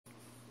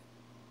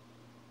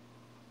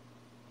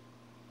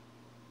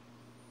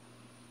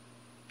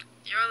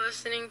You're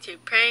listening to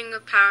Praying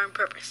with Power and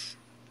Purpose.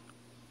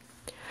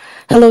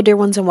 Hello, dear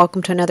ones, and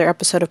welcome to another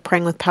episode of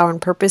Praying with Power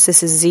and Purpose.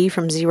 This is Z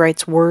from Z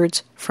Writes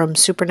Words from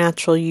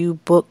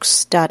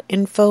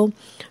SupernaturalUBooks.info,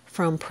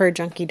 from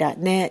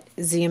PrayerJunkie.net,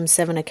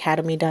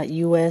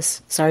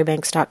 ZM7Academy.us,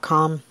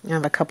 SorryBanks.com. I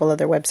have a couple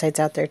other websites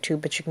out there too,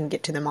 but you can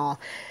get to them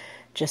all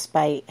just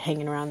by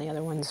hanging around the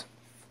other ones.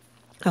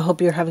 I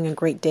hope you're having a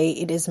great day.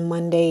 It is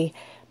Monday,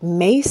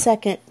 May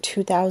 2nd,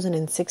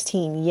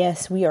 2016.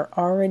 Yes, we are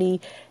already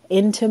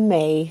into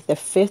May, the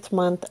 5th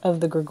month of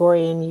the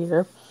Gregorian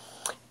year,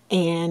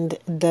 and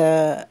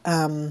the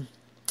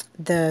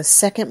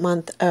second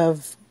month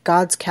of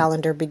God's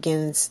calendar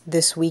begins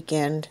this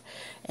weekend,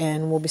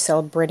 and we'll be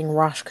celebrating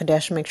Rosh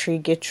Chodesh. Make sure you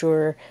get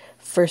your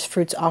first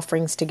fruits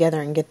offerings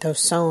together and get those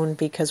sown,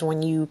 because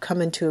when you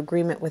come into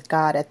agreement with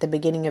God at the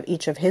beginning of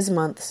each of His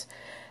months,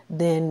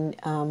 then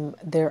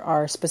there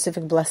are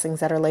specific blessings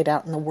that are laid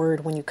out in the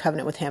Word when you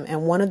covenant with Him.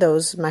 And one of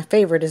those, my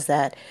favorite, is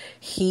that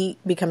He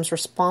becomes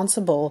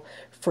responsible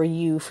for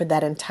you for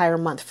that entire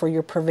month, for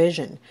your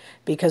provision.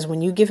 Because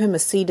when you give Him a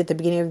seed at the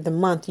beginning of the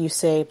month, you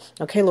say,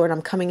 okay, Lord,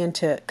 I'm coming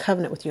into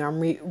covenant with you. I'm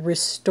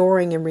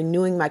restoring and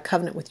renewing my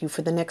covenant with you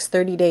for the next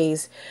 30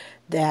 days,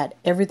 that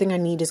everything I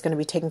need is going to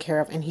be taken care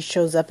of. And He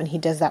shows up and He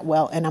does that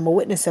well. And I'm a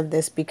witness of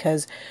this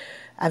because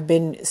I've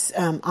been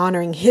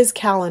honoring His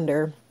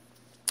calendar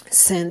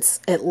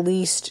since at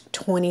least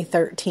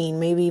 2013,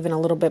 maybe even a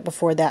little bit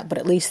before that, but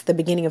at least the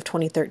beginning of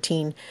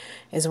 2013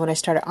 is when I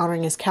started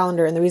honoring His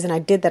calendar. And the reason I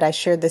did that, I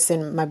shared this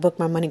in my book,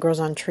 My Money Grows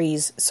on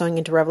Trees, Sowing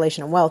into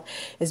Revelation and Wealth,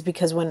 is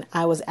because when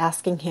I was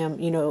asking Him,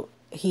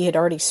 He had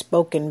already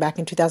spoken back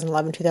in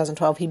 2011,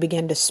 2012, He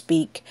began to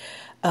speak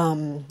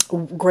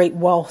great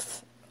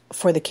wealth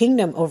for the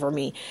kingdom over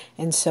me.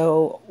 And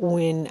so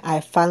when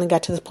I finally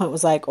got to this point, it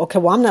was like, okay,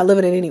 well, I'm not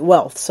living in any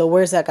wealth, so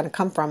where's that going to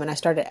come from? And I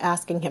started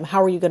asking Him,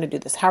 how are you going to do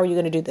this? How are you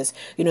going to do this?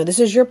 This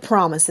is your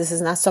promise. This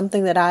is not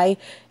something that I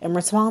am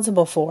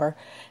responsible for.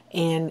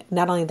 And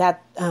not only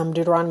that,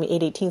 Deuteronomy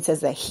 8:18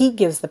 says that He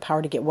gives the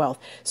power to get wealth.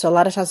 So a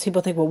lot of times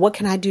people think, well, what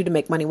can I do to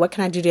make money? What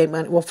can I do to make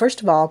money? Well,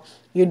 first of all,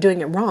 you're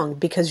doing it wrong,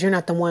 because you're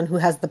not the one who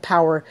has the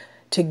power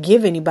to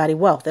give anybody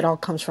wealth. It all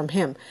comes from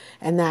Him.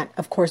 And that,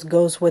 of course,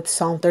 goes with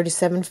Psalm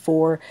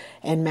 37:4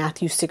 and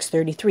Matthew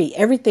 6:33.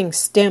 Everything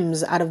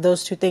stems out of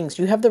those two things.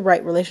 You have the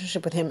right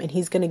relationship with Him, and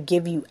He's going to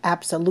give you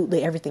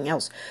absolutely everything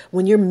else.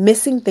 When you're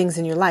missing things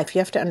in your life, you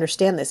have to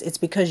understand this. It's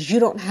because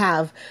you don't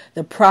have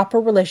the proper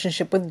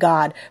relationship with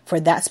God for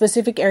that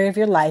specific area of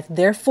your life.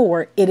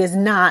 Therefore, it is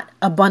not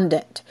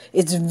abundant.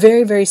 It's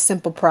very, very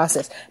simple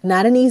process.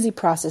 Not an easy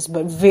process,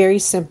 but very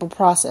simple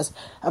process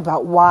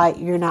about why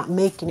you're not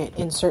making it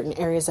in certain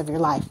areas of your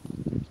life.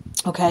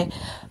 Okay.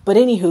 But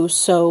anywho,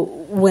 so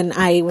when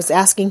I was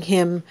asking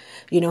Him,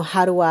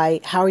 how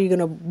are you going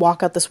to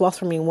walk out this wealth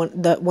for me? One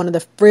of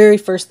the very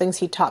first things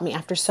He taught me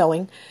after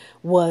sowing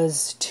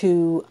was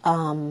to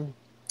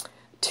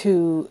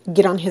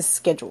get on His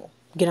schedule.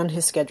 Get on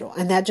His schedule.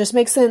 And that just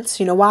makes sense.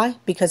 You know why?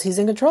 Because He's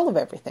in control of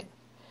everything.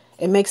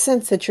 It makes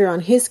sense that you're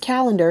on His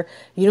calendar.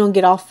 You don't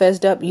get all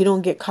fezzed up. You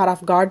don't get caught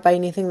off guard by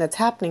anything that's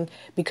happening,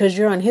 because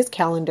you're on His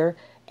calendar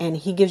and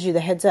He gives you the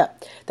heads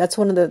up. That's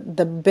one of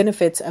the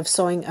benefits of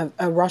sowing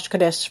a Rosh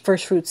Chodesh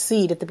first fruit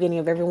seed at the beginning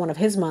of every one of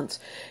His months,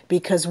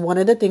 because one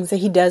of the things that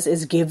He does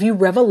is give you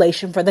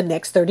revelation for the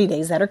next 30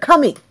 days that are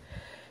coming.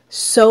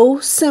 So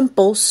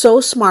simple, so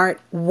smart.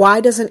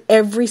 Why doesn't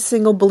every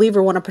single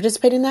believer want to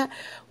participate in that?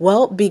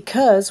 Well,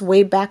 because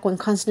way back when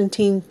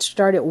Constantine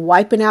started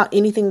wiping out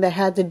anything that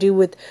had to do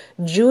with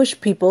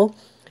Jewish people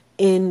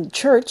in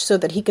church so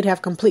that he could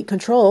have complete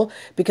control,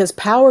 because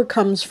power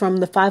comes from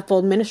the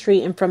fivefold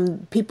ministry and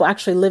from people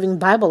actually living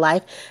Bible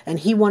life. And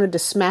he wanted to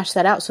smash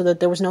that out so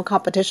that there was no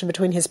competition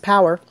between his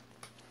power.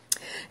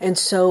 And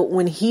so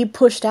when he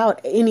pushed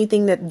out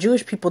anything that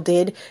Jewish people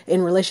did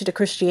in relation to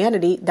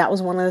Christianity, that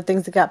was one of the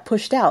things that got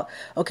pushed out.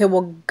 Okay,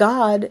 well,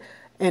 God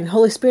and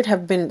Holy Spirit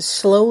have been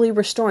slowly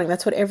restoring.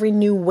 That's what every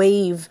new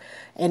wave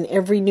and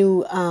every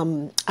new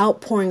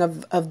outpouring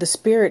of the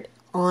Spirit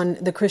on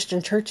the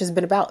Christian church has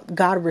been about.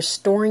 God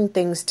restoring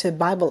things to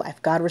Bible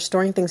life. God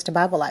restoring things to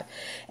Bible life.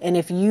 And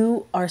if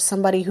you are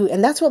somebody who,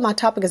 and that's what my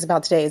topic is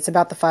about today, it's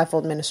about the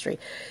fivefold ministry.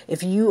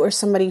 If you are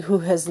somebody who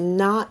has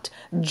not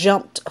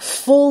jumped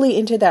fully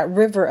into that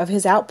river of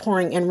His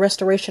outpouring and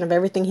restoration of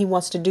everything He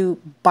wants to do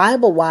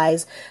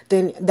Bible-wise,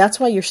 then that's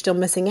why you're still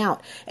missing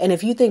out. And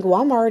if you think,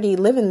 well, I'm already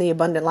living the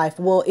abundant life,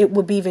 well, it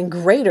would be even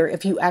greater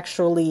if you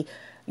actually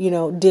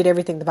did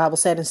everything the Bible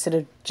said, instead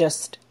of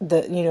just a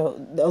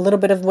little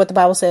bit of what the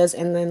Bible says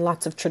and then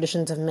lots of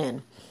traditions of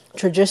men.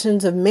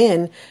 Traditions of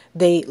men,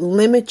 they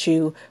limit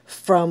you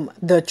from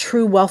the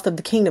true wealth of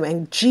the kingdom.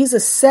 And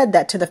Jesus said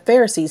that to the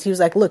Pharisees. He was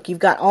like, look, you've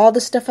got all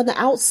the stuff on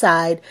the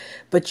outside,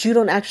 but you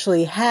don't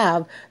actually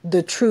have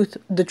the true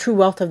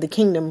wealth of the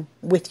kingdom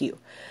with you.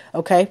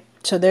 Okay.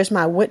 So there's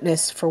my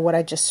witness for what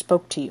I just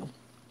spoke to you.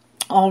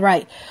 All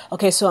right.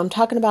 Okay, so I'm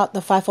talking about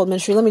the fivefold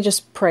ministry. Let me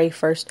just pray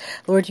first.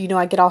 Lord,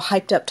 I get all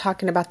hyped up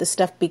talking about this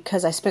stuff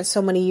because I spent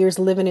so many years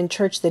living in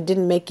church that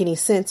didn't make any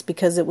sense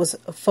because it was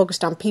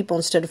focused on people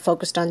instead of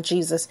focused on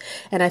Jesus.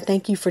 And I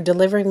thank you for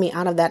delivering me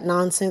out of that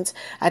nonsense.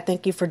 I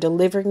thank you for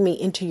delivering me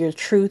into your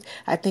truth.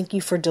 I thank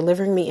you for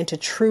delivering me into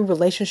true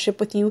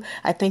relationship with you.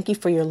 I thank you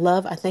for your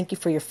love. I thank you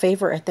for your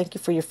favor. I thank you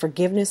for your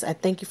forgiveness. I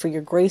thank you for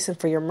your grace and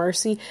for your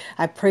mercy.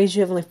 I praise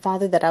you, Heavenly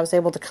Father, that I was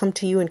able to come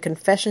to you in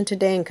confession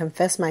today and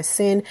confess my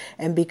sin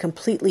and be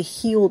completely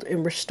healed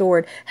and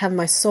restored, have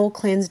my soul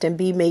cleansed and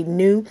be made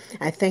new.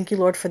 I thank you,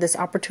 Lord, for this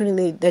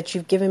opportunity that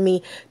you've given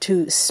me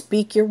to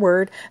speak your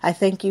word. I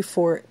thank you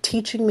for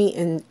teaching me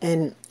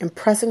and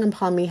impressing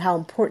upon me how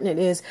important it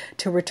is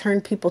to return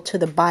people to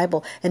the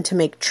Bible and to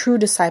make true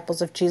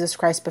disciples of Jesus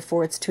Christ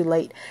before it's too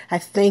late. I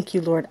thank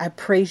you, Lord. I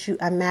praise you.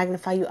 I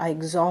magnify you. I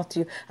exalt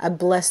you. I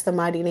bless the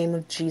mighty name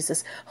of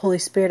Jesus. Holy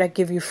Spirit, I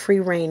give you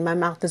free reign. My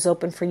mouth is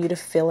open for you to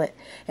fill it.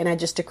 And I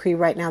just decree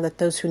right now that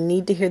those who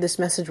need to hear this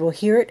message will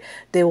hear it.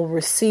 They will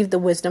receive the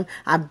wisdom.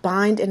 I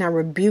bind and I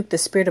rebuke the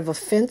spirit of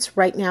offense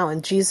right now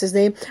in Jesus'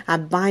 name. I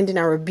bind and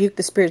I rebuke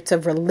the spirits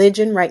of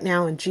religion right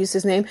now in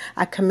Jesus' name.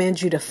 I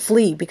command you to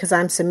flee because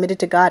I'm submitted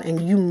to God,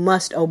 and you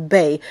must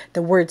obey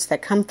the words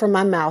that come from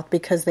my mouth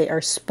because they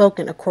are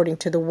spoken according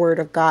to the word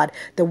of God,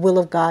 the will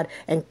of God,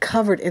 and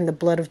covered in the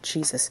blood of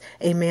Jesus.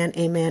 Amen,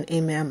 amen,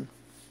 amen.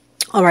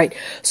 All right,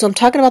 so I'm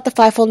talking about the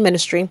fivefold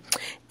ministry,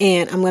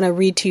 and I'm going to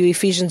read to you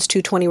Ephesians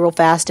 2:20 real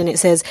fast, and it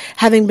says,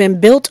 having been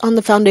built on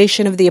the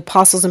foundation of the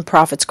apostles and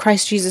prophets,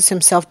 Christ Jesus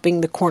himself being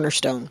the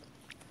cornerstone.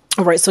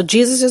 All right, so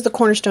Jesus is the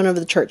cornerstone of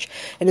the church,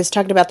 and it's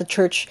talking about the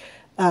church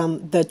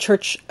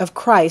of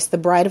Christ, the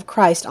bride of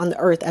Christ on the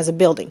earth as a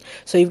building.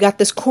 So you've got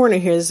this corner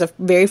here. This is the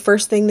very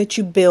first thing that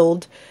you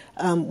build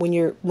when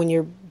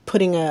you're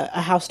putting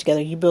a house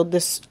together. You build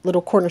this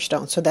little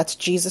cornerstone. So that's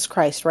Jesus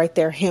Christ right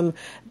there. Him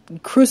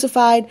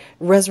crucified,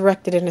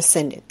 resurrected, and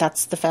ascended.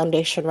 That's the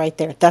foundation right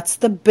there. That's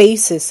the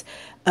basis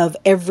of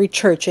every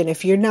church. And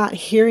if you're not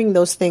hearing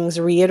those things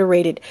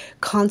reiterated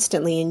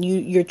constantly, and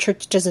your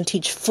church doesn't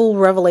teach full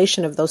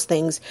revelation of those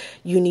things,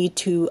 you need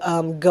to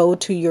go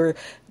to your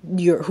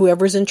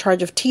whoever's in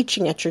charge of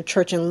teaching at your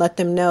church and let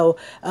them know,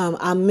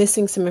 I'm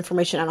missing some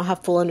information. I don't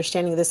have full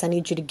understanding of this. I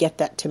need you to get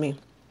that to me.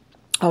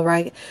 All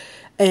right.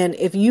 And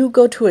if you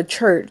go to a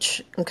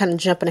church, I'm kind of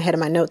jumping ahead of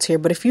my notes here,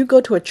 but if you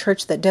go to a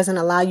church that doesn't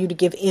allow you to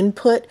give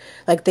input,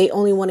 like they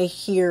only want to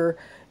hear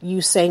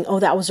you saying, oh,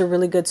 that was a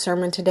really good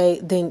sermon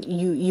today, then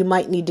you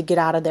might need to get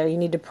out of there. You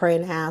need to pray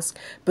and ask,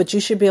 but you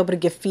should be able to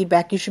give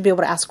feedback. You should be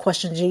able to ask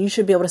questions, and you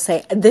should be able to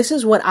say, this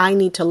is what I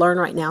need to learn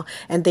right now.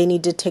 And they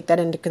need to take that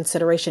into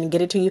consideration and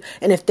get it to you.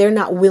 And if they're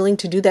not willing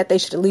to do that, they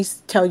should at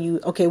least tell you,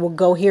 okay, well,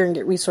 go here and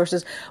get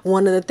resources.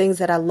 One of the things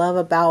that I love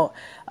about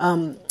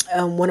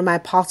one of my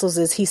apostles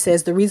is he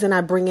says, the reason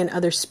I bring in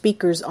other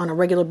speakers on a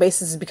regular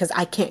basis is because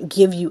I can't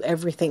give you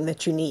everything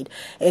that you need.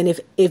 And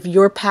if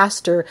your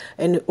pastor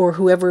or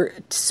whoever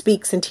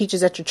speaks and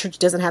teaches at your church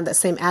doesn't have that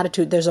same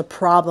attitude, there's a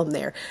problem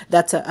there.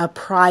 That's a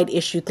pride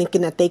issue,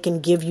 thinking that they can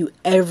give you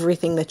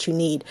everything that you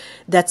need.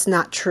 That's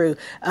not true.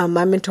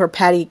 My mentor,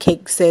 Patty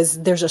Cake,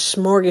 says there's a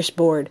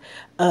smorgasbord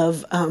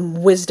of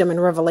wisdom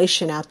and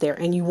revelation out there,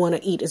 and you want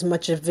to eat as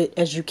much of it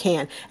as you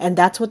can. And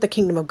that's what the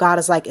kingdom of God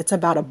is like. It's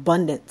about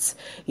abundance.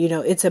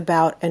 It's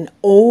about an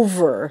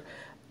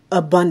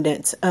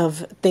overabundance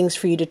of things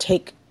for you to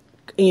take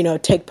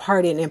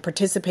part in and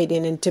participate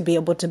in, and to be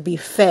able to be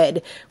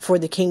fed for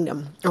the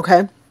kingdom.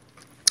 Okay.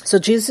 So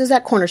Jesus is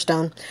that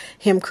cornerstone,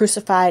 him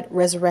crucified,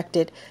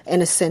 resurrected,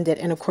 and ascended,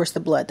 and of course the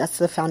blood. That's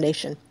the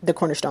foundation, the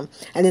cornerstone.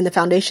 And then the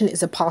foundation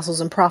is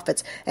apostles and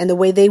prophets. And the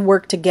way they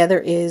work together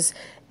is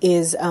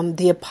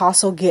the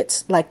apostle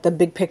gets like the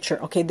big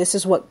picture. Okay, this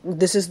is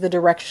the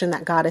direction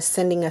that God is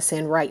sending us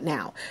in right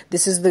now.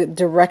 This is the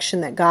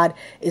direction that God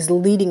is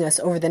leading us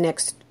over the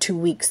next 2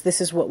 weeks. This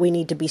is what we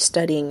need to be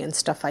studying and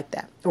stuff like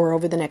that, or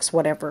over the next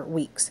whatever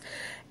weeks.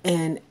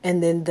 And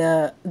then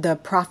the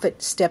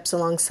prophet steps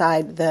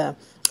alongside the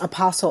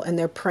apostle, and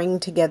they're praying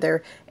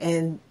together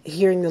and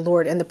hearing the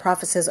Lord. And the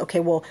prophet says, okay,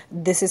 well,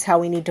 this is how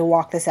we need to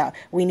walk this out.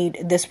 We need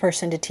this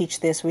person to teach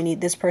this. We need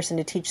this person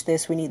to teach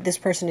this. We need this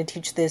person to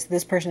teach this,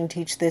 this person to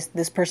teach this,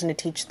 this person to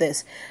teach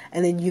this.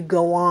 And then you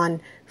go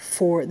on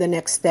for the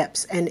next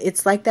steps. And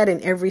it's like that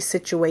in every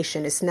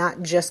situation. It's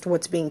not just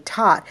what's being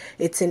taught.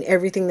 It's in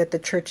everything that the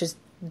church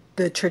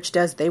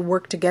does. They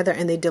work together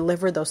and they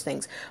deliver those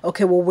things.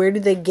 Okay, well, where do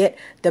they get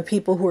the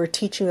people who are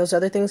teaching those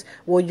other things?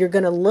 Well, you're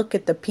going to look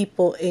at the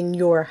people in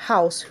your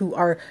house who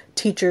are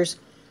teachers,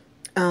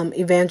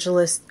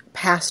 evangelists,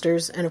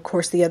 pastors, and of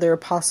course the other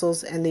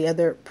apostles and the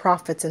other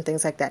prophets and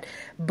things like that.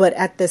 But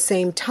at the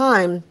same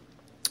time,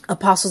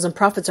 apostles and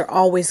prophets are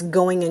always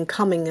going and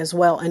coming as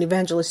well, and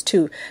evangelists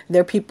too.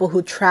 They're people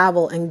who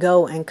travel and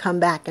go and come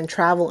back, and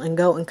travel and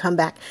go and come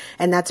back.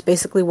 And that's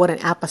basically what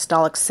an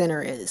apostolic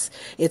center is.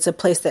 It's a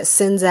place that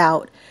sends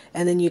out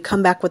and then you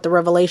come back with the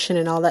revelation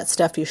and all that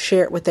stuff. You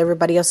share it with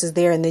everybody else is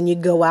there, and then you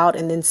go out,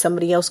 and then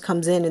somebody else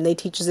comes in and they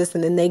teach this,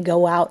 and then they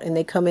go out and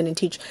they come in and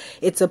teach.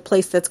 It's a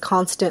place that's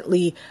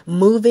constantly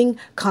moving,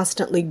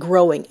 constantly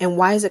growing. And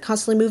why is it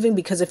constantly moving?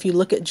 Because if you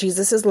look at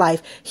Jesus's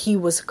life, he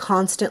was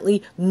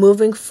constantly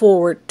moving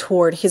forward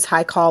toward his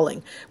high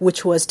calling,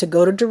 which was to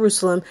go to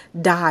Jerusalem,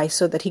 die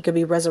so that he could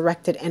be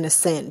resurrected and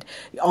ascend.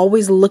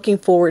 Always looking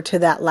forward to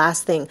that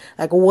last thing.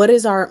 Like, what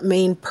is our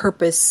main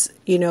purpose,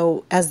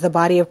 as the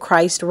body of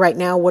Christ right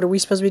now? What are we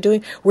supposed to be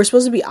doing? We're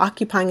supposed to be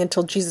occupying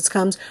until Jesus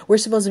comes. We're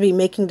supposed to be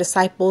making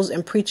disciples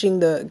and preaching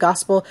the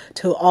gospel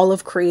to all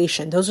of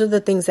creation. Those are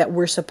the things that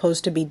we're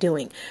supposed to be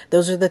doing.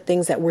 Those are the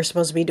things that we're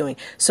supposed to be doing.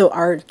 So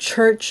our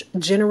church,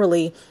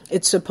 generally,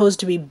 it's supposed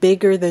to be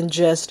bigger than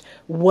just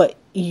what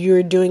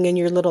you're doing in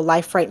your little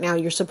life right now.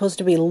 You're supposed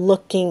to be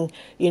looking,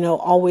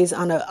 always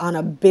on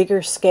a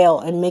bigger scale,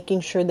 and making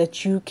sure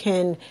that you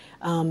can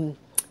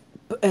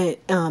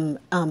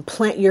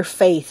plant your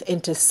faith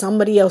into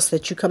somebody else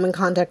that you come in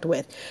contact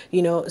with.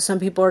 Some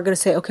people are going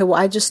to say, okay, well,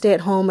 I just stay at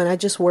home and I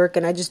just work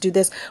and I just do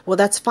this. Well,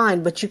 that's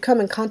fine, but you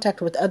come in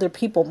contact with other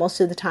people most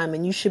of the time,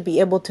 and you should be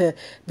able to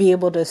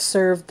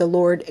serve the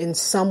Lord in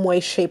some way,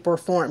 shape, or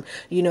form.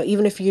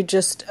 Even if you're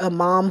just a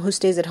mom who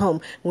stays at home,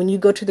 when you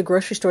go to the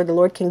grocery store, the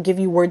Lord can give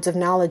you words of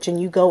knowledge,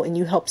 and you go and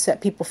you help set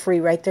people free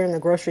right there in the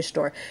grocery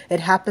store. It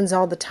happens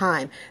all the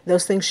time.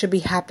 Those things should be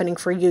happening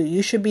for you.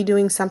 You should be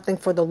doing something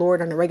for the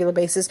Lord on a regular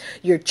basis.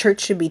 Your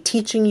church should be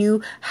teaching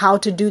you how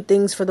to do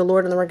things for the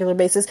Lord on a regular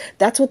basis.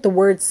 That's what the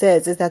word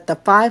says, is that the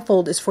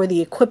fivefold is for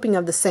the equipping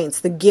of the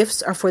saints. The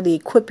gifts are for the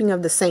equipping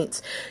of the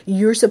saints.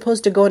 You're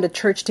supposed to go into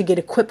church to get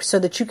equipped so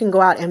that you can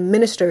go out and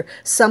minister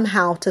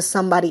somehow to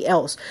somebody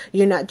else.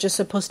 You're not just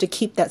supposed to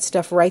keep that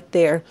stuff right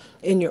there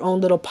in your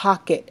own little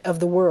pocket of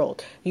the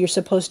world. You're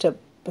supposed to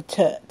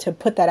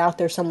put that out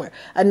there somewhere.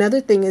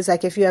 Another thing is,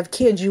 like, if you have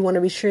kids, you want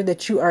to be sure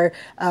that you are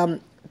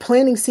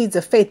planting seeds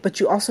of faith, but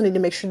you also need to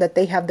make sure that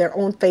they have their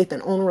own faith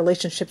and own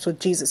relationships with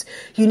Jesus.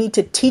 You need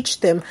to teach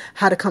them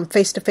how to come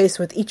face to face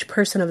with each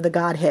person of the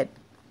Godhead.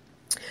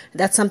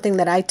 That's something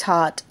that I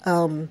taught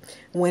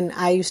when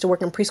I used to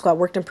work in preschool. I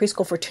worked in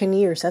preschool for 10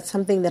 years. That's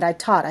something that I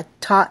taught. I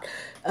taught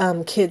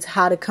kids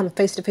how to come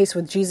face to face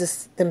with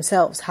Jesus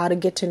themselves, how to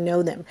get to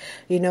know them.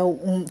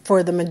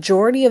 For the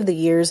majority of the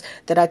years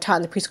that I taught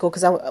in the preschool,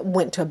 because I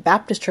went to a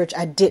Baptist church,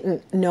 I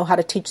didn't know how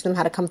to teach them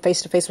how to come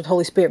face to face with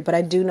Holy Spirit, but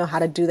I do know how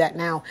to do that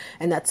now.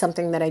 And that's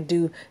something that I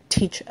do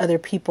teach other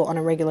people on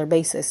a regular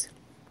basis.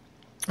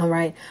 All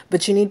right.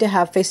 But you need to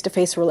have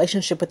face-to-face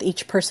relationship with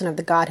each person of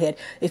the Godhead.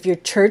 If your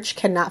church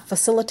cannot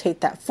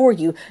facilitate that for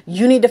you,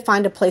 you need to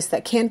find a place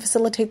that can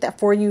facilitate that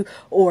for you,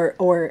 or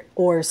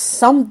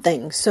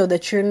something, so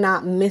that you're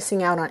not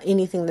missing out on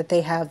anything that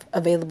they have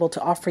available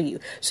to offer you,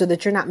 so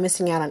that you're not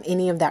missing out on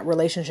any of that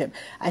relationship.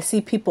 I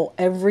see people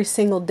every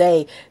single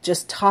day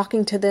just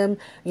talking to them,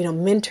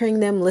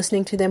 mentoring them,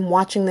 listening to them,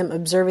 watching them,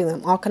 observing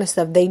them, all kind of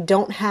stuff. They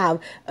don't have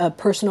a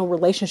personal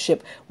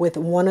relationship with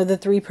one of the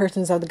three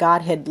persons of the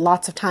Godhead.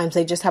 Lots of times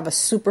they just have a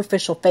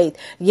superficial faith.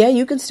 Yeah,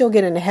 you can still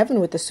get into heaven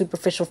with the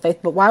superficial faith,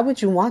 but why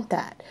would you want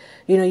that?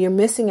 You're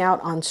missing out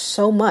on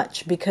so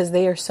much, because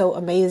they are so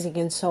amazing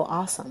and so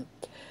awesome.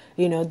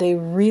 They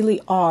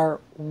really are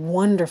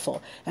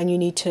wonderful, and you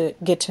need to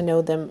get to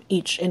know them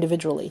each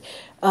individually.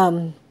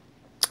 I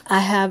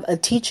have a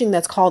teaching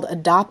that's called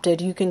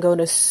Adopted. You can go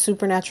to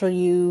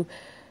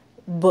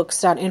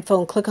supernaturalubooks.info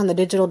and click on the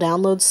digital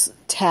downloads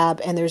tab,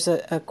 and there's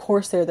a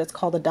course there that's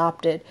called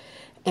Adopted.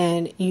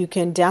 And you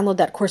can download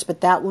that course,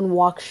 but that one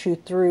walks you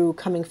through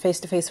coming face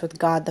to face with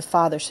God the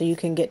Father, so you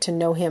can get to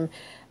know Him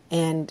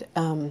and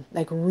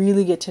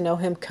really get to know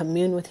Him,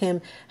 commune with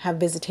Him, have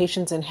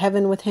visitations in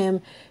heaven with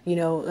Him.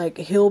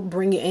 He'll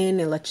bring you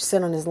in and let you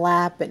sit on His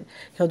lap, and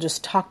He'll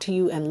just talk to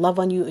you and love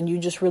on you, and you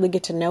just really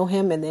get to know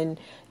Him. And then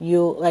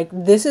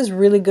this is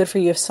really good for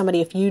you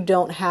if you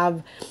don't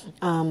have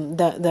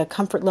the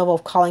comfort level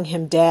of calling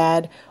Him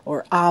Dad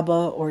or Abba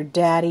or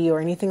Daddy or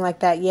anything like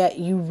that yet.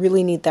 You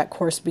really need that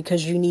course,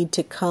 because you need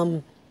to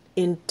come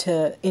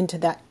into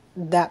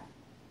that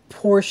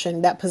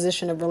portion, that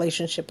position of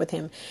relationship with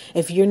Him.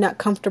 If you're not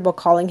comfortable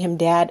calling Him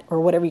Dad or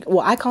whatever,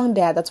 I call Him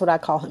Dad. That's what I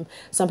call Him.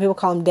 Some people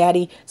call Him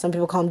Daddy. Some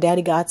people call Him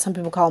Daddy God. Some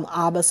people call Him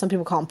Abba. Some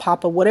people call Him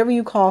Papa. Whatever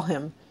you call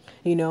Him,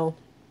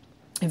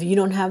 if you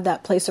don't have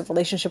that place of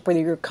relationship where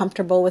you're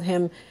comfortable with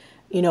Him,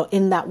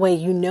 in that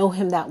way, know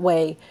Him that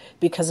way,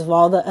 because of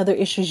all the other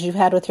issues you've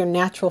had with your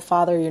natural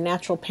father, your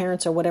natural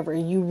parents, or whatever,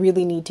 you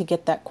really need to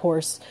get that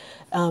course.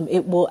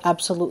 It will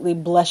absolutely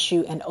bless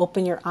you and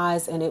open your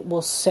eyes, and it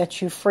will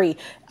set you free.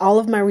 All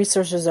of my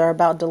resources are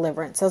about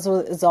deliverance. That's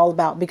what it's all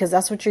about, because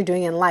that's what you're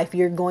doing in life.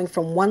 You're going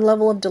from one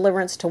level of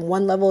deliverance to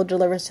one level of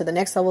deliverance to the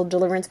next level of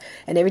deliverance.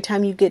 And every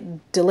time you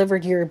get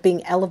delivered, you're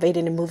being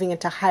elevated and moving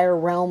into higher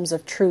realms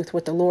of truth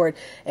with the Lord.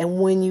 And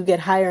when you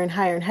get higher and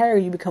higher and higher,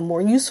 you become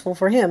more useful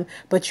for Him,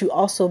 but you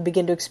also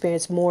begin to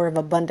experience more of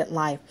abundant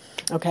life.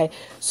 Okay.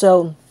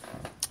 So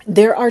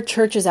there are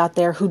churches out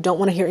there who don't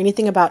want to hear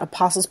anything about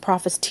apostles,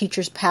 prophets,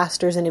 teachers,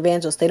 pastors, and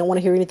evangelists. They don't want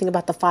to hear anything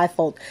about the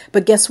fivefold.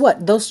 But guess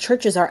what? Those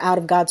churches are out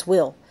of God's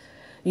will.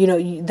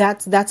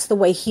 That's the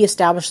way he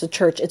established the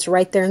church. It's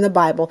right there in the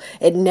Bible.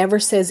 It never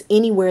says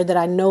anywhere that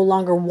I no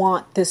longer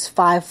want this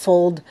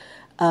fivefold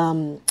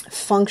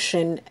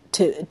function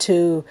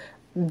to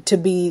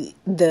be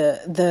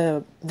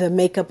the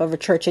makeup of a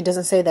church. It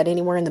doesn't say that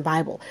anywhere in the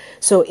Bible.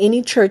 So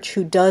any church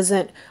who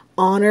doesn't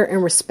honor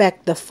and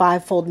respect the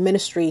fivefold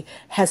ministry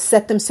has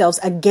set themselves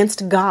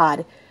against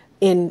God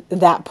in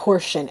that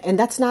portion. And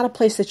that's not a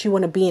place that you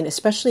want to be in,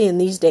 especially in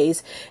these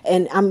days.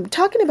 And I'm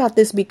talking about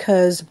this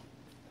because,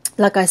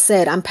 like I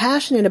said, I'm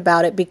passionate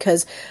about it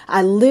because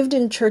I lived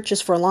in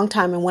churches for a long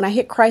time. And when I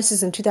hit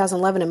crisis in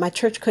 2011 and my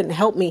church couldn't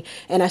help me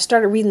and I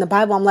started reading the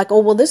Bible, I'm like, oh,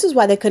 well, this is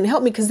why they couldn't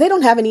help me, because they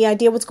don't have any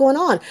idea what's going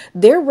on.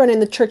 They're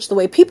running the church the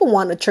way people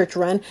want a church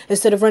run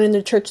instead of running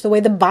the church the way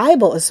the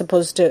Bible is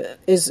supposed to,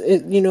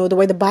 the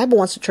way the Bible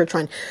wants the church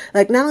run.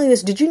 Like, not only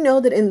this, did you know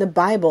that in the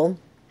Bible,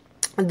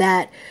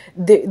 that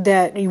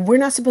we're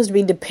not supposed to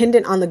be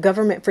dependent on the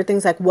government for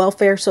things like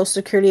welfare, Social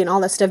Security, and all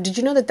that stuff? Did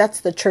you know that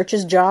that's the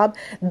church's job?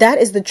 That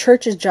is the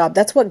church's job.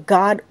 That's what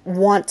God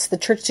wants the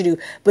church to do.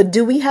 But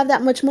do we have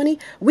that much money?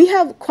 We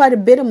have quite a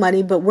bit of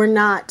money, but we're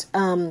not,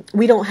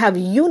 we don't have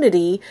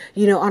unity,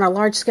 on a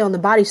large scale in the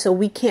body, so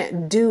we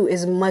can't do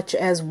as much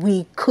as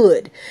we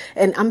could.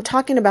 And I'm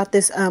talking about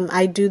this,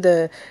 I do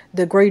the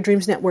Grow Your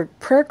Dreams Network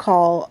prayer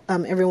call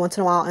every once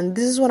in a while, and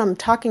this is what I'm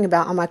talking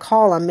about on my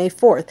call on May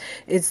 4th.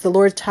 It's the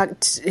Lord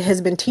has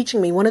been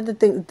teaching me. One of the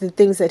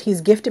things that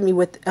he's gifted me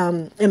with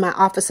in my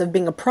office of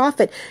being a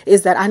prophet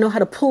is that I know how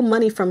to pull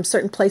money from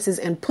certain places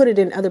and put it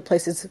in other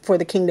places for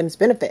the kingdom's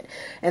benefit.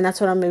 And that's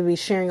what I'm going to be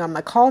sharing on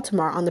my call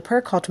tomorrow, on the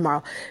prayer call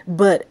tomorrow.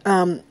 But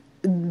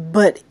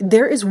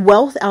there is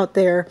wealth out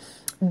there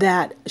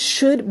that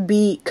should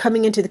be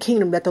coming into the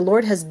kingdom, that the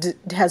Lord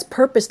has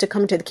purpose to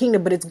come into the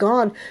kingdom, but it's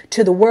gone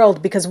to the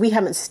world because we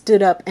haven't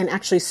stood up and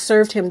actually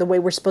served him the way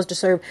we're supposed to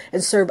serve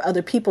and serve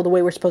other people the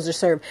way we're supposed to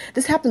serve.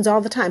 This happens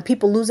all the time.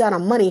 People lose out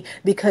on money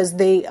because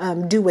they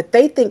do what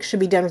they think should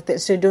be done with it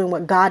instead of doing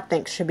what God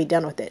thinks should be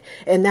done with it.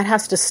 And that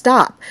has to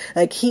stop.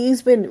 Like,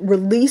 he's been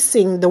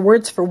releasing the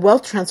words for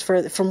wealth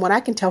transfer, from what I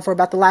can tell, for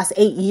about the last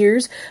 8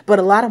 years, but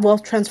a lot of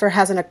wealth transfer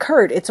hasn't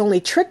occurred. It's only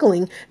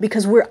trickling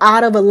because we're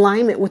out of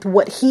alignment with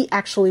what he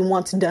actually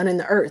wants done in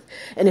the earth.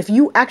 And if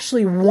you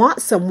actually want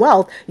some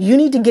wealth, you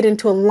need to get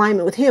into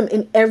alignment with him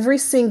in every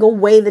single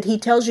way that he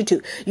tells you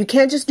to. You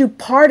can't just do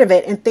part of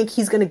it and think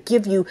he's going to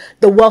give you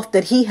the wealth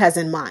that he has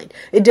in mind.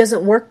 It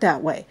doesn't work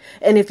that way.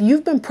 And if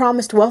you've been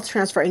promised wealth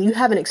transfer and you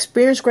haven't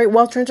experienced great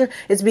wealth transfer,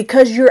 it's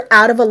because you're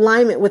out of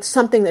alignment with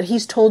something that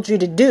he's told you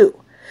to do.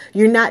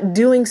 You're not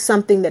doing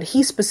something that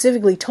he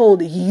specifically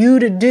told you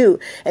to do.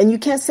 And you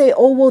can't say,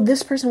 oh, well,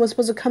 this person was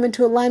supposed to come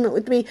into alignment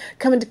with me,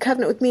 come into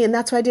covenant with me, and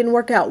that's why it didn't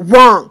work out.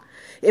 Wrong.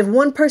 If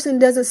one person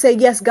doesn't say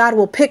yes, God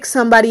will pick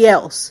somebody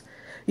else.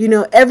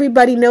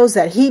 Everybody knows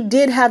that. He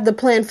did have the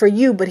plan for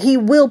you, but he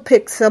will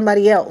pick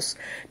somebody else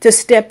to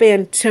step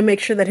in to make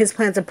sure that his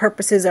plans and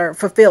purposes are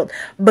fulfilled.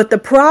 But the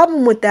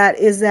problem with that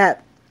is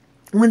that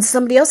when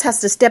somebody else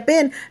has to step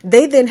in,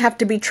 they then have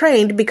to be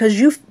trained because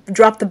you've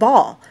dropped the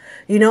ball.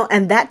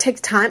 And that takes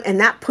time, and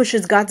that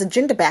pushes God's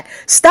agenda back.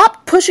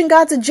 Stop pushing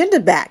God's agenda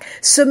back.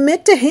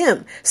 Submit to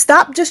him.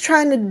 Stop just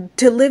trying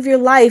to live your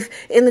life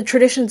in the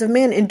traditions of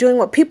men and doing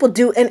what people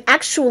do, and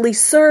actually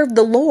serve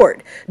the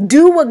Lord.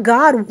 Do what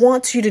God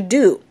wants you to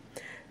do.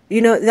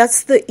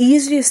 That's the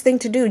easiest thing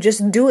to do.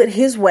 Just do it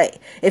his way.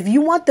 If you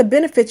want the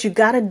benefits, you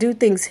got to do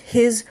things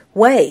his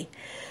way.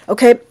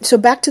 Okay, so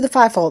back to the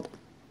fivefold.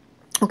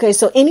 Okay,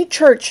 so any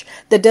church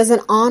that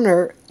doesn't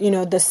honor,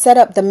 the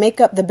setup, the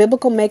makeup, the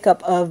biblical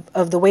makeup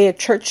of the way a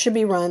church should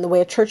be run, the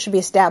way a church should be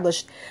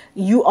established,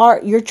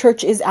 your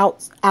church is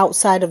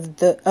outside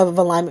of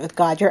alignment with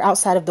God. You're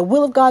outside of the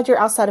will of God. You're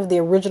outside of the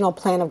original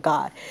plan of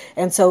God.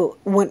 And so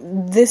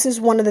this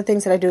is one of the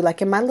things that I do.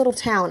 Like in my little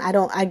town,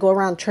 I go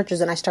around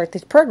churches and I start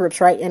these prayer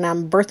groups, right? And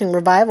I'm birthing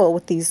revival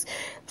with these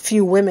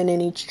few women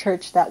in each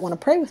church that want to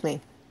pray with me,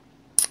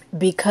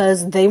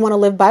 because they want to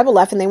live Bible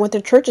life and they want their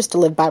churches to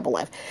live Bible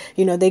life.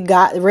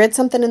 They read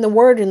something in the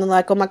word and they're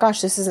like, oh my gosh,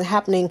 this isn't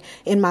happening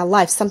in my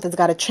life. Something's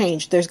got to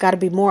change. There's got to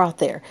be more out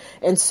there.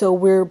 And so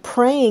we're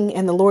praying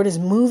and the Lord is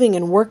moving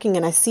and working,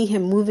 and I see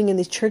him moving in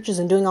these churches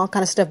and doing all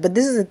kind of stuff. But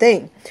this is the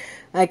thing.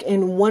 Like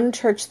in one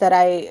church that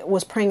I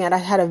was praying at, I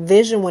had a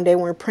vision one day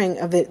when we were praying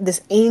of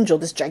this angel,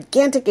 this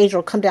gigantic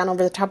angel, come down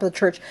over the top of the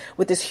church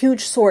with this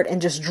huge sword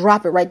and just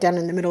drop it right down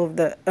in the middle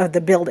of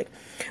the building.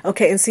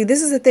 Okay, and see,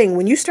 this is the thing.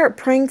 When you start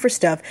praying for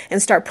stuff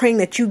and start praying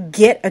that you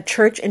get a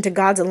church into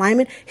God's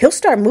alignment, he'll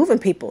start moving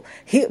people.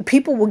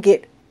 People will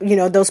get,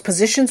 those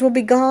positions will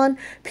be gone.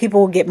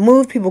 People will get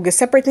moved. People will get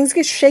separated. Things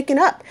get shaken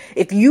up.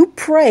 If you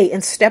pray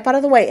and step out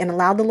of the way and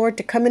allow the Lord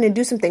to come in and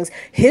do some things,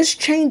 his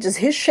changes,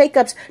 his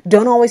shakeups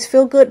don't always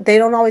feel good. They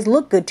don't always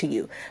look good to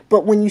you.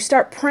 But when you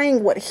start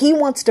praying what he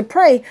wants to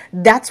pray,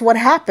 that's what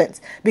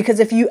happens. Because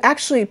if you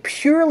actually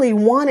purely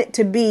want it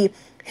to be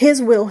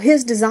his will,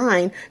 his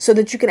design, so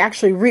that you can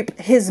actually reap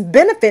his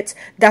benefits,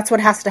 that's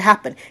what has to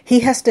happen. He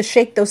has to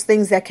shake those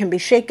things that can be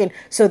shaken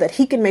so that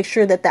he can make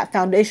sure that that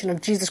foundation of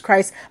Jesus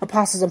Christ,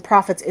 apostles and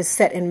prophets is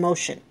set in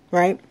motion,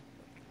 right?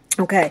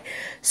 Okay,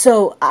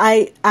 so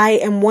I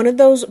am one of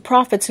those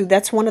prophets who,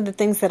 that's one of the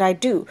things that I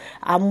do.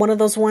 I'm one of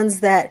those ones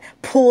that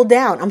pull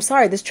down. I'm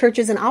sorry, this church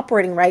isn't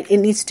operating right. It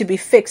needs to be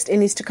fixed. It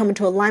needs to come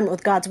into alignment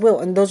with God's will.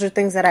 And those are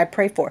things that I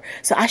pray for.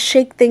 So I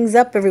shake things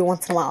up every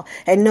once in a while.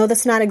 And no,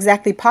 that's not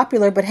exactly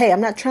popular, but hey,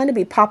 I'm not trying to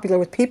be popular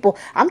with people.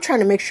 I'm trying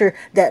to make sure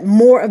that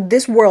more of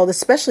this world,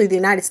 especially the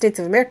United States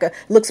of America,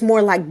 looks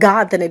more like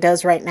God than it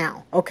does right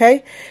now.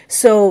 Okay,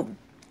 so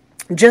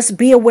just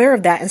be aware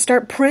of that and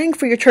start praying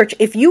for your church.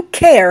 If you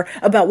care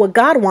about what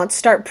God wants,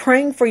 start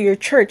praying for your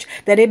church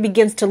that it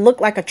begins to look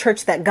like a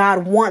church that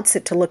God wants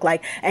it to look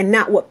like and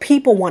not what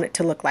people want it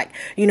to look like.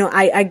 You know,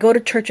 I go to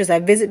churches, I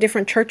visit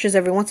different churches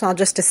every once in a while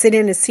just to sit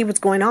in and see what's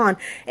going on.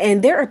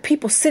 And there are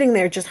people sitting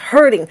there just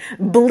hurting,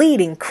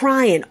 bleeding,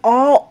 crying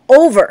all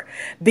over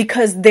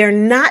because they're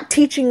not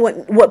teaching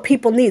what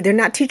people need. They're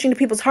not teaching to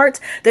people's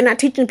hearts. They're not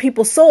teaching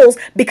people's souls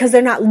because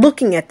they're not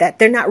looking at that.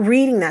 They're not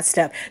reading that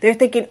stuff. They're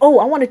thinking, oh,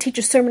 I want to teach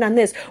a sermon on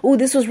this. Oh,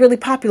 this was really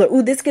popular.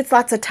 Oh, this gets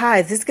lots of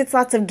tithes. This gets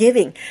lots of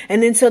giving.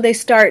 And then so they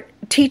start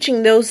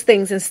teaching those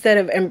things instead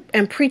of,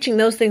 and preaching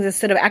those things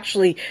instead of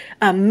actually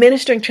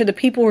ministering to the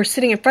people who are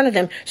sitting in front of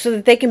them so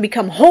that they can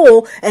become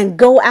whole and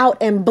go out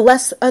and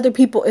bless other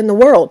people in the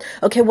world.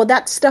 Okay, well,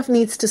 that stuff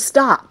needs to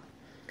stop.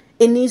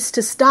 It needs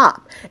to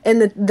stop.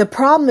 And the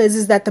problem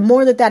is that the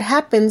more that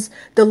happens,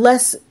 the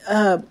less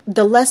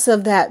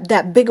of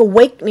that big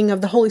awakening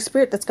of the Holy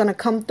Spirit that's going to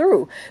come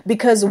through.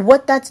 Because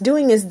what that's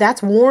doing is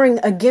that's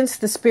warring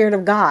against the Spirit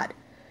of God.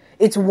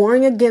 It's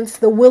warring against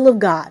the will of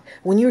God.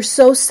 When you're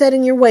so set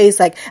in your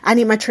ways, like, I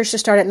need my church to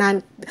start at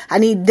 9. I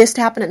need this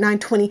to happen at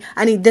 9:20.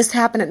 I need this to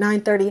happen at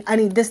 9:30. I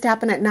need this to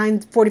happen at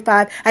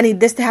 9:45. I need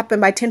this to happen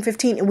by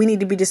 10:15. And we need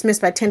to be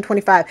dismissed by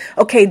 10:25.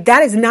 Okay,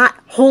 that is not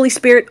Holy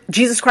Spirit,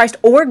 Jesus Christ,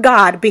 or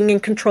God being in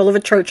control of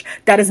a church.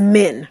 That is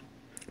men.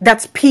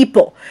 That's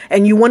people.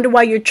 And you wonder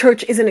why your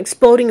church isn't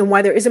exploding and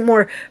why there isn't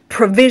more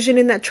provision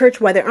in that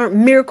church, why there aren't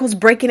miracles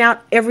breaking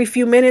out every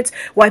few minutes,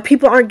 why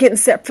people aren't getting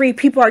set free,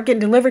 people aren't getting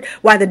delivered,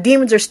 why the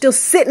demons are still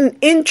sitting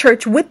in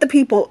church with the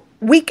people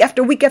week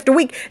after week after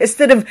week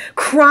instead of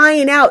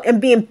crying out and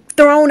being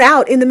thrown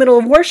out in the middle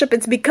of worship.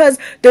 It's because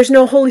there's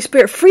no Holy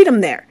Spirit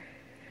freedom there.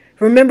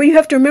 Remember, you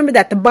have to remember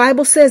that the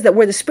Bible says that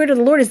where the Spirit of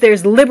the Lord is,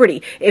 there's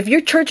liberty. If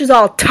your church is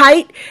all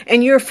tight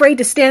and you're afraid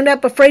to stand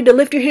up, afraid to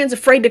lift your hands,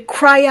 afraid to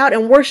cry out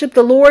and worship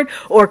the Lord,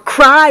 or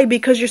cry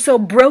because you're so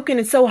broken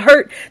and so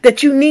hurt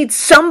that you need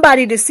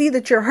somebody to see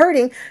that you're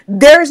hurting,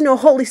 there's no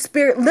Holy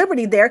Spirit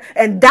liberty there.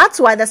 And that's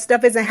why that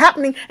stuff isn't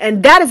happening.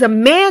 And that is a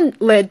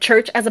man-led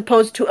church as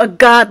opposed to a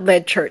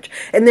God-led church.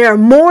 And there are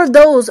more of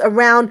those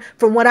around,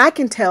 from what I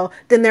can tell,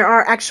 than there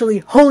are actually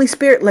Holy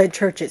Spirit-led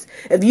churches.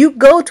 If you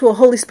go to a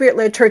Holy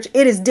Spirit-led church,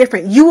 it is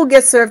different. You will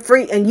get served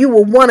free and you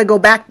will want to go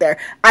back there.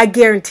 I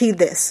guarantee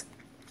this.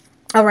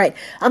 All right.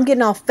 I'm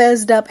getting all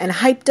fezzed up and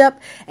hyped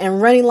up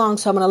and running long.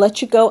 So I'm going to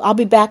let you go. I'll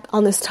be back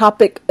on this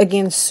topic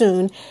again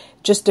soon.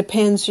 Just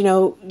depends,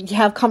 you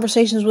have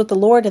conversations with the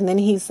Lord and then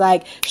he's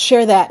like,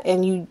 share that,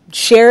 and you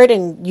share it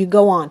and you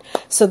go on.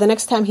 So the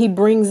next time he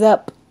brings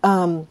up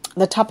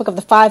the topic of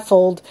the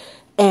fivefold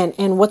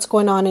and what's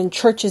going on in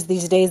churches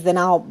these days, then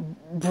I'll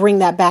bring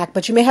that back.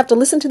 But you may have to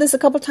listen to this a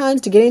couple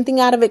times to get anything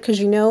out of it, because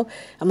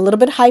I'm a little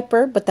bit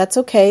hyper, but that's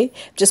okay.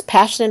 Just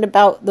passionate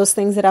about those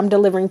things that I'm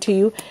delivering to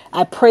you.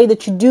 I pray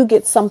that you do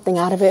get something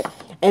out of it.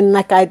 And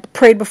like I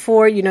prayed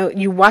before,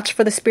 you watch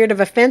for the spirit of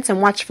offense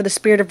and watch for the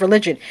spirit of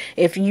religion.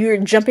 If you're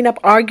jumping up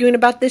arguing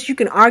about this, you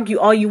can argue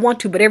all you want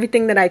to, but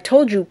everything that I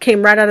told you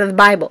came right out of the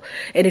Bible.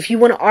 And if you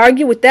want to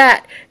argue with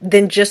that,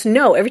 then just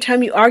know every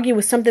time you argue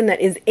with something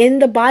that is in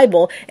the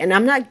Bible, and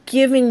I'm not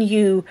giving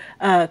you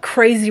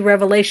crazy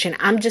revelation,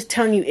 I'm just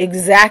telling you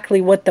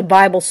exactly what the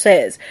Bible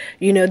says.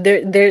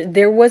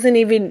 There wasn't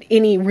even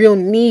any real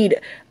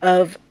need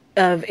of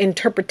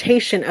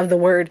interpretation of the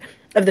word,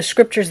 of the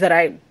scriptures that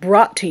I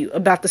brought to you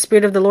about the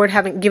Spirit of the Lord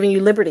having given you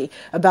liberty,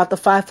 about the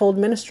fivefold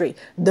ministry,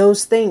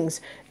 those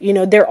things,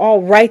 they're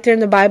all right there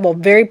in the Bible,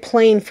 very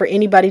plain for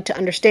anybody to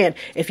understand.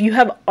 If you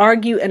have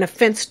argued an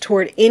offense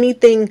toward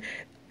anything,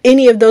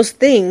 any of those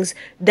things,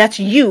 that's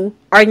you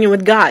arguing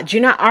with God.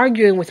 You're not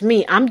arguing with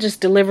me. I'm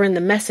just delivering the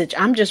message.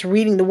 I'm just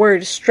reading the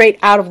word straight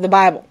out of the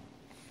Bible.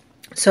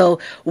 So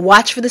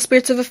watch for the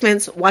spirits of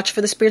offense, watch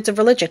for the spirits of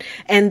religion.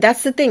 And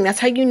that's the thing. That's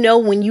how you know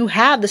when you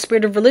have the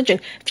spirit of religion.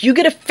 If you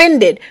get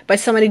offended by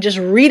somebody just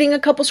reading a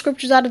couple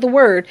scriptures out of the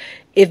word,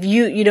 if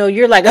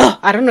you're like, oh,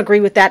 I don't agree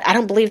with that, I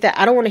don't believe that,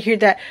 I don't want to hear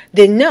that,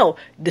 then no,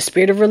 the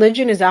spirit of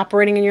religion is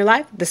operating in your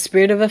life. The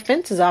spirit of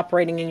offense is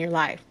operating in your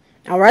life.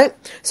 All right.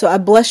 So I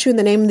bless you in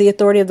the name and the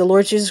authority of the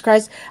Lord Jesus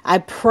Christ. I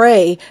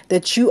pray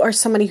that you are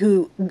somebody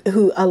who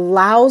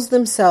allows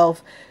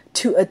themselves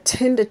to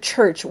attend a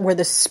church where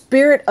the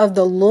Spirit of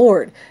the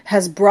Lord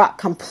has brought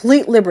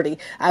complete liberty.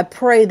 I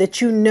pray that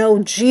you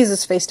know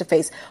Jesus face to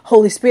face,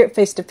 Holy Spirit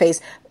face to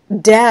face,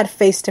 Dad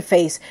face to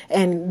face,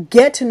 and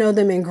get to know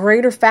them in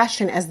greater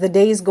fashion as the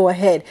days go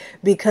ahead,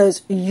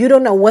 because you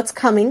don't know what's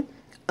coming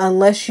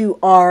unless you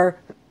are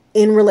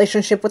in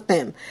relationship with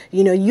them.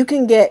 You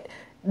can get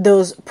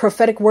those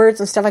prophetic words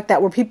and stuff like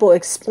that, where people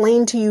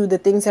explain to you the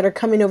things that are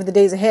coming over the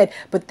days ahead.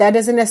 But that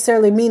doesn't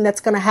necessarily mean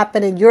that's going to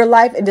happen in your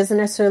life. It doesn't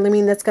necessarily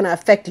mean that's going to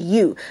affect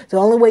you. The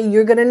only way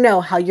you're going to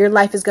know how your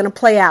life is going to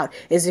play out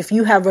is if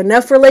you have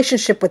enough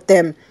relationship with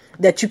them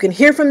that you can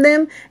hear from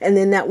them. And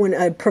then that when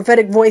a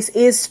prophetic voice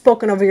is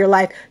spoken over your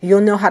life, you'll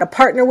know how to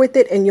partner with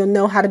it, and you'll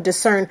know how to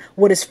discern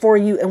what is for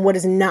you and what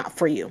is not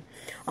for you.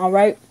 All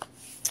right.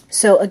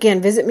 So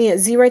again, visit me at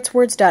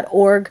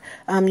zwriteswords.org.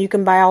 You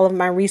can buy all of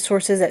my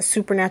resources at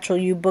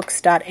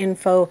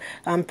supernaturaluBooks.info.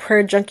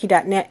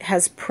 Prayerjunkie.net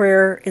has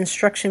prayer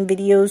instruction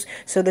videos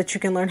so that you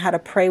can learn how to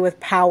pray with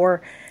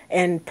power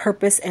and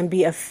purpose and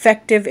be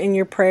effective in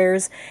your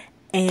prayers.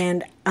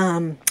 And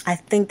I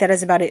think that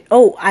is about it.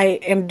 Oh, I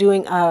am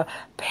doing a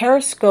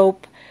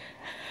Periscope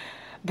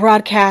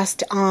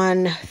broadcast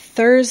on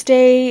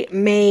Thursday,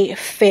 May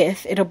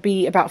 5th. It'll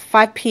be about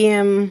 5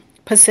 p.m.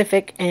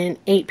 Pacific and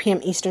 8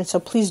 p.m. Eastern. So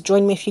please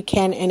join me if you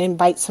can and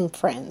invite some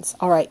friends.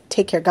 All right.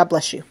 Take care. God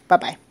bless you.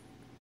 Bye-bye.